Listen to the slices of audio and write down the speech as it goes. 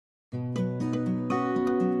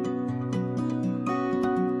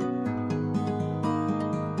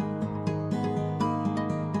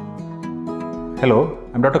Hello,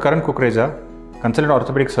 I'm Dr. Karan Kukreja, Consultant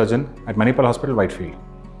Orthopaedic Surgeon at Manipal Hospital Whitefield.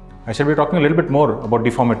 I shall be talking a little bit more about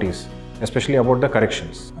deformities, especially about the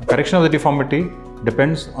corrections. Correction of the deformity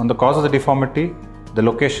depends on the cause of the deformity, the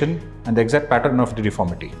location, and the exact pattern of the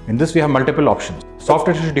deformity. In this, we have multiple options. Soft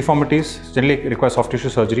tissue deformities generally require soft tissue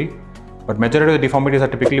surgery, but majority of the deformities are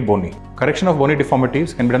typically bony. Correction of bony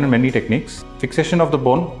deformities can be done in many techniques. Fixation of the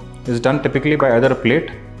bone is done typically by either a plate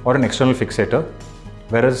or an external fixator,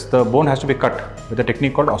 whereas the bone has to be cut with a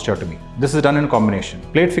technique called osteotomy. This is done in combination.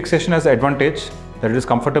 Plate fixation has the advantage that it is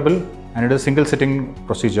comfortable and it is a single sitting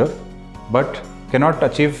procedure, but cannot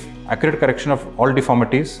achieve accurate correction of all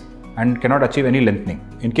deformities and cannot achieve any lengthening.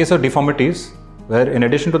 In case of deformities, where in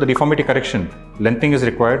addition to the deformity correction, lengthening is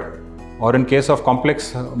required, or in case of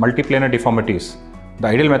complex multiplanar deformities, the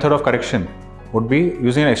ideal method of correction would be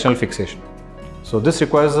using an external fixation. So this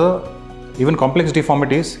requires even complex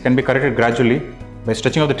deformities can be corrected gradually by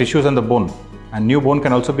stretching of the tissues and the bone, and new bone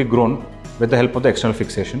can also be grown with the help of the external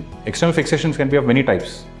fixation. External fixations can be of many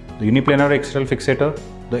types: the uniplanar external fixator,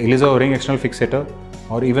 the Elizabeth ring external fixator,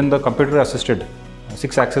 or even the computer assisted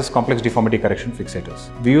 6-axis complex deformity correction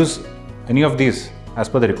fixators. We use any of these as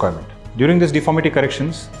per the requirement. During these deformity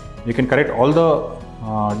corrections, you can correct all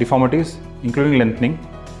the deformities including lengthening,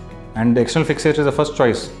 and the external fixator is the first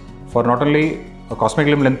choice for not only a cosmic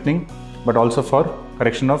limb lengthening but also for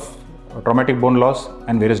correction of traumatic bone loss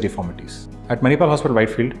and various deformities. At Manipal Hospital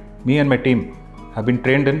Whitefield, me and my team have been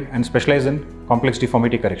trained in and specialized in complex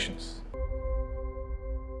deformity corrections.